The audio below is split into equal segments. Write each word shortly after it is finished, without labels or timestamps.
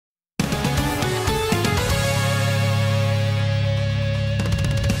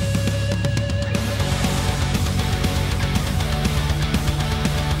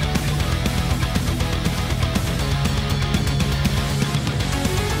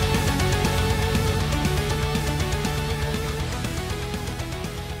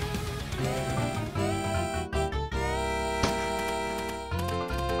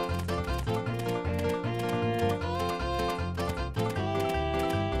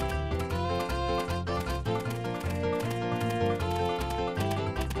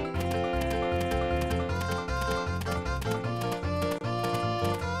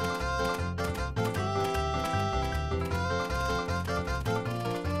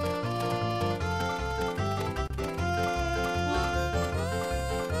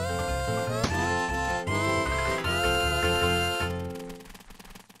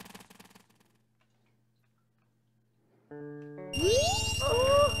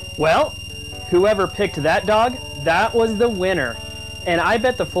Well, whoever picked that dog, that was the winner. And I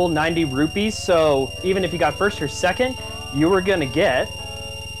bet the full 90 rupees, so even if you got first or second, you were gonna get...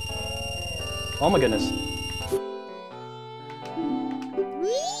 Oh my goodness.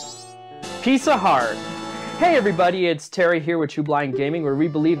 Piece of heart. Hey everybody, it's Terry here with TrueBlindGaming, where we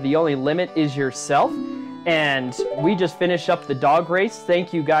believe the only limit is yourself. And we just finished up the dog race.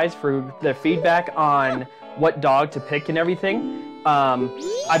 Thank you guys for the feedback on what dog to pick and everything.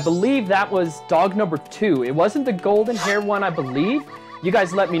 I believe that was dog number 2. It wasn't the golden hair one, I believe. You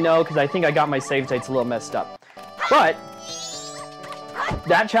guys let me know, because I think I got my save states a little messed up. But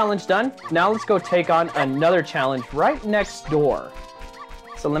that challenge done. Now let's go take on another challenge right next door.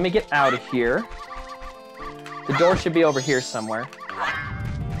 So let me get out of here. The door should be over here somewhere.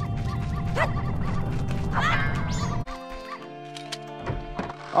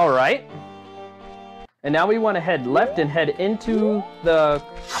 All right. And now we want to head left and head into the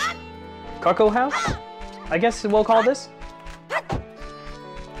Cocoa House, I guess we'll call this.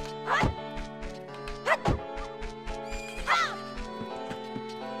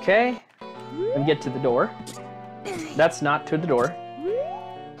 Okay, and get to the door. That's not to the door.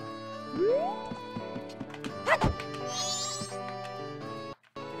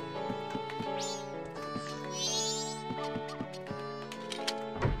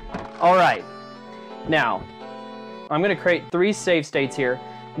 All right. Now, I'm going to create 3 save states here.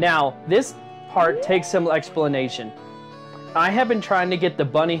 Now, this part takes some explanation. I have been trying to get the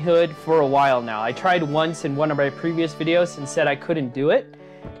bunny hood for a while now. I tried once in one of my previous videos and said I couldn't do it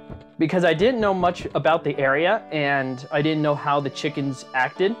because I didn't know much about the area and I didn't know how the chickens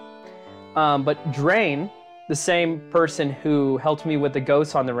acted. But Drain, the same person who helped me with the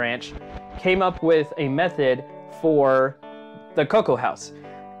ghosts on the ranch, came up with a method for the Cocoa House.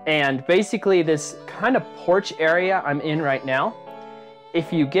 And basically this kind of porch area I'm in right now,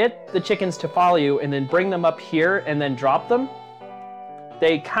 if you get the chickens to follow you and then bring them up here and then drop them,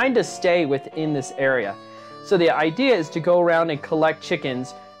 they kind of stay within this area. So the idea is to go around and collect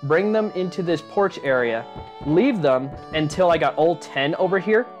chickens, bring them into this porch area, leave them until I got all 10 over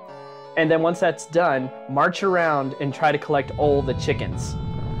here, and then once that's done, march around and try to collect all the chickens.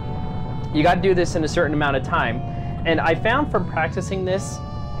 You got to do this in a certain amount of time. And I found from practicing this,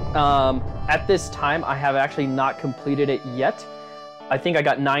 at this time, I have actually not completed it yet. I think I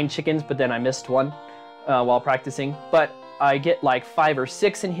got 9 chickens, but then I missed one while practicing. But I get like 5 or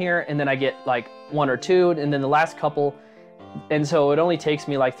 6 in here, and then I get like 1 or 2, and then the last couple. And so it only takes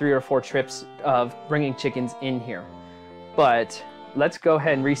me like 3 or 4 trips of bringing chickens in here. But let's go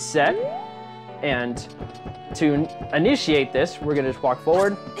ahead and reset. And to initiate this, we're going to just walk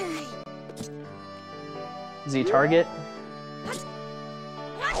forward. Z target.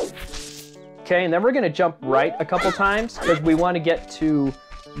 Okay, and then we're going to jump right a couple times because we want to get to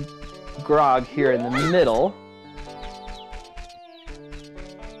Grog here in the middle.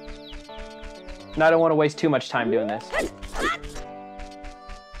 And I don't want to waste too much time doing this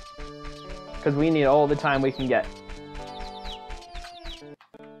because we need all the time we can get.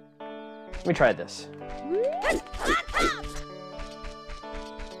 Let me try this.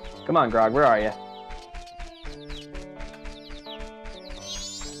 Come on, Grog, where are you?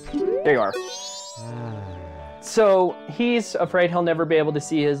 There you are. So he's afraid he'll never be able to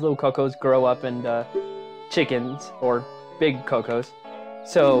see his little Cocos grow up into chickens or big Cocos.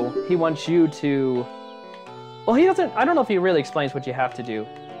 So he wants you to, well, he doesn't, I don't know if he really explains what you have to do,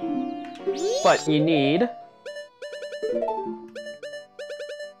 but you need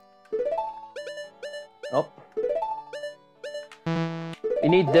you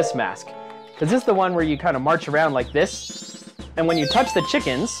need this mask, because this is the one where you kind of march around like this, and when you touch the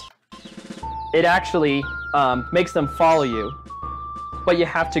chickens, it actually makes them follow you. But you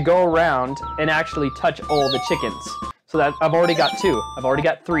have to go around and actually touch all the chickens. So that I've already got 2. I've already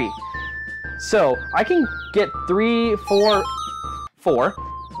got 3. So I can get 3, 4,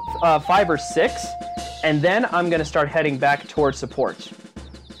 5 or 6, and then I'm gonna start heading back towards the porch.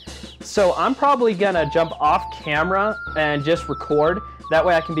 So I'm probably gonna jump off camera and just record. That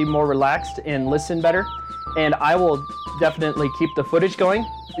way I can be more relaxed and listen better. And I will definitely keep the footage going.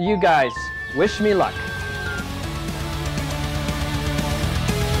 You guys, wish me luck.